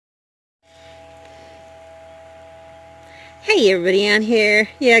Hey everybody on here.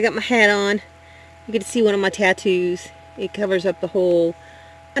 Yeah, I got my hat on. You get to see one of my tattoos. It covers up the whole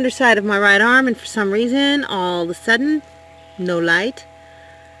underside of my right arm, and for some reason, all of a sudden, no light.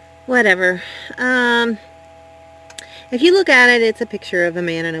 Whatever. If you look at it, it's a picture of a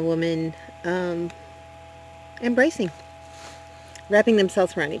man and a woman embracing. Wrapping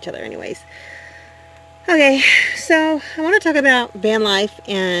themselves around each other anyways. Okay, so I want to talk about van life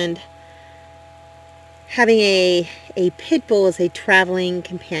and having a pit bull as a traveling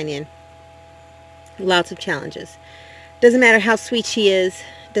companion. Lots of challenges. Doesn't matter how sweet she is.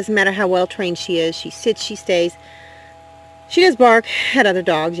 Doesn't matter how well trained she is. She sits, she stays. She does bark at other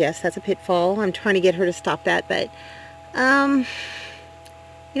dogs. Yes, that's a pitfall. I'm trying to get her to stop that, but you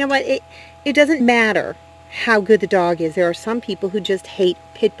know what? It doesn't matter how good the dog is. There are some people who just hate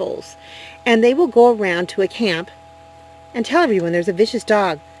pit bulls, and they will go around to a camp and tell everyone there's a vicious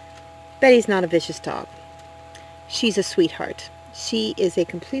dog. Betty's not a vicious dog. She's a sweetheart. She is a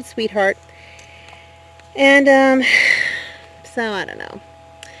complete sweetheart. And so I don't know.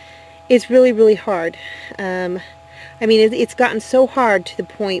 It's really, really hard. I mean, it's gotten so hard to the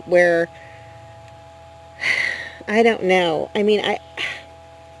point where I don't know. I mean,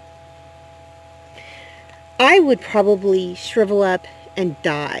 I would probably shrivel up and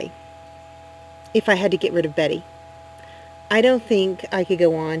die if I had to get rid of Betty. I don't think I could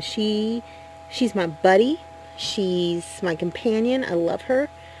go on. She's my buddy. She's my companion. I love her.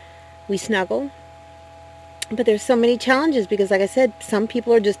 We snuggle. But there's so many challenges because, like I said, some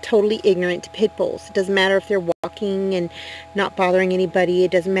people are just totally ignorant to pit bulls. It doesn't matter if they're walking and not bothering anybody.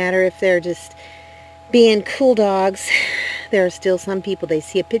 It doesn't matter if they're just being cool dogs. There are still some people, they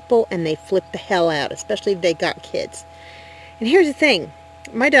see a pit bull and they flip the hell out, especially if they got kids. And here's the thing.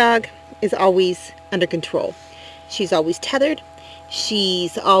 My dog is always under control. She's always tethered. She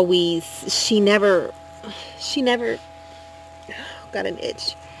never got an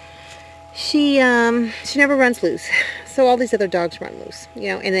itch. She never runs loose. So all these other dogs run loose, you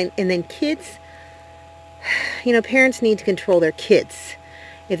know, and then kids, you know, parents need to control their kids.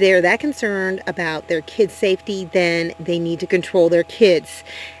 If they are that concerned about their kids' safety, then they need to control their kids.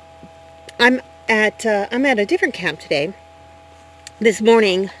 I'm at a different camp today. This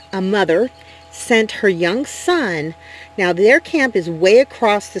morning, a mother sent her young son. Now their camp is way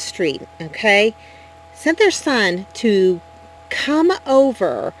across the street, okay? Sent their son to come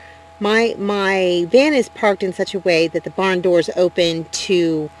over. My van is parked in such a way that the barn doors open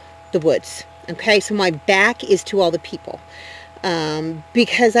to the woods, okay? So my back is to all the people.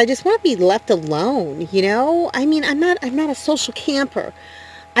 Because I just want to be left alone, you know? I mean, I'm not a social camper.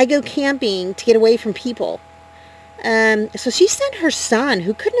 I go camping to get away from people. So she sent her son,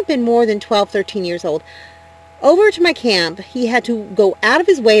 who couldn't have been more than 12, 13 years old, over to my camp. He had to go out of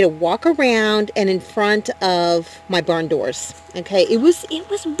his way to walk around and in front of my barn doors. Okay, it was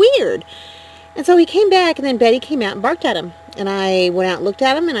weird. And so he came back, and then Betty came out and barked at him. And I went out and looked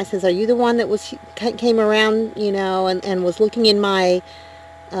at him, and I says, "Are you the one that came around, you know, and was looking in my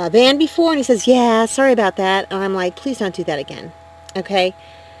van before?" And he says, "Yeah, sorry about that." And I'm like, "Please don't do that again." Okay.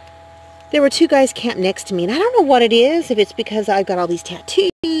 There were two guys camped next to me, and I don't know what it is, if it's because I've got all these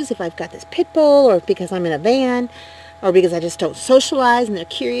tattoos, if I've got this pit bull, or because I'm in a van, or because I just don't socialize, and they're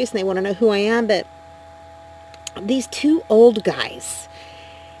curious, and they want to know who I am, but these two old guys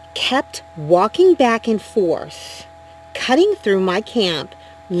kept walking back and forth, cutting through my camp,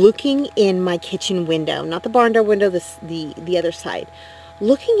 looking in my kitchen window, not the barn door window, the other side,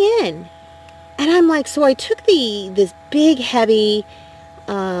 looking in. And I'm like, so I took this big, heavy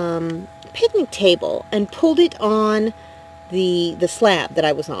picnic table and pulled it on the slab that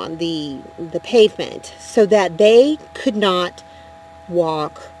I was on, the pavement, so that they could not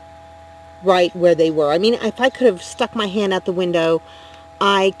walk right where they were. I mean, if I could have stuck my hand out the window,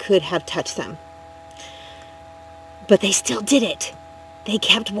 I could have touched them. But they still did it. They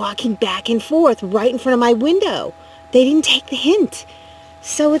kept walking back and forth right in front of my window. They didn't take the hint.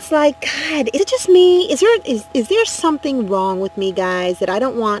 So it's like, God, is it just me? Is there something wrong with me, guys, that I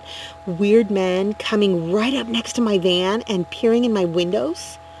don't want weird men coming right up next to my van and peering in my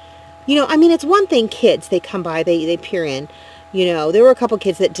windows? You know, I mean, it's one thing, kids, they come by, they peer in. You know, there were a couple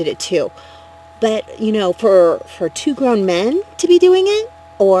kids that did it too. But, you know, for two grown men to be doing it,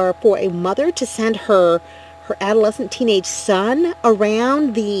 or for a mother to send her adolescent teenage son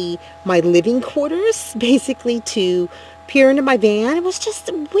around my living quarters, basically to peer into my van, it was just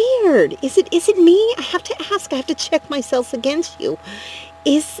weird. Is it me? I have to ask. I have to check myself against you.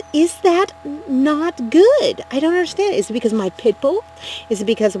 Is that not good? I don't understand. Is it because of my pit bull? Is it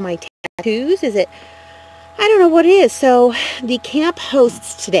because of my tattoos? Is it? I don't know what it is. So the camp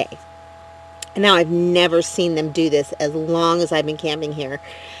hosts today And now I've never seen them do this as long as I've been camping here.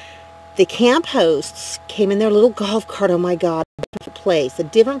 The camp hosts came in their little golf cart. Oh my God, a different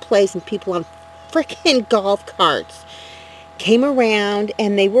place, and people on freaking golf carts came around,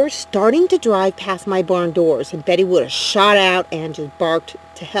 and they were starting to drive past my barn doors, and Betty would have shot out and just barked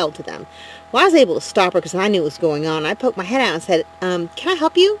to hell to them. Well, I was able to stop her because I knew what was going on. I poked my head out and said, can I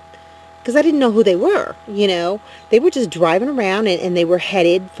help you? Because I didn't know who they were, you know. They were just driving around, and they were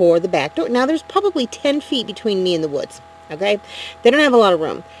headed for the back door. Now, there's probably 10 feet between me and the woods, okay? They don't have a lot of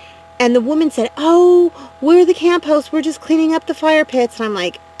room. And the woman said, oh, we're the camp hosts. We're just cleaning up the fire pits. And I'm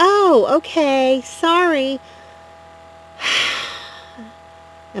like, oh, okay, sorry.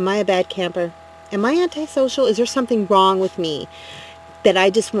 Am I a bad camper? Am I antisocial? Is there something wrong with me that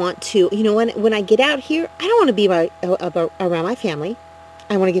I just want to, you know, when I get out here, I don't want to be around my family.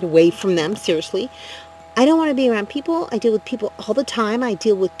 I want to get away from them, seriously. I don't want to be around people. I deal with people all the time. I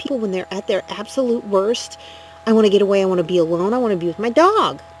deal with people when they're at their absolute worst. I want to get away. I want to be alone. I want to be with my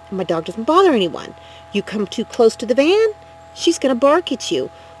dog. My dog doesn't bother anyone. You come too close to the van, she's going to bark at you.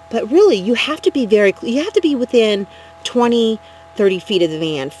 But really, you have to be within 20, 30 feet of the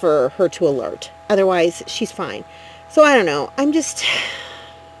van for her to alert. Otherwise, she's fine. So I don't know. I'm just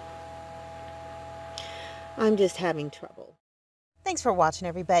having trouble. Thanks for watching,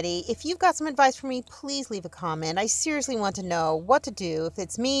 everybody. If you've got some advice for me, please leave a comment. I seriously want to know what to do, if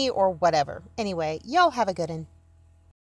it's me or whatever. Anyway, y'all have a good one.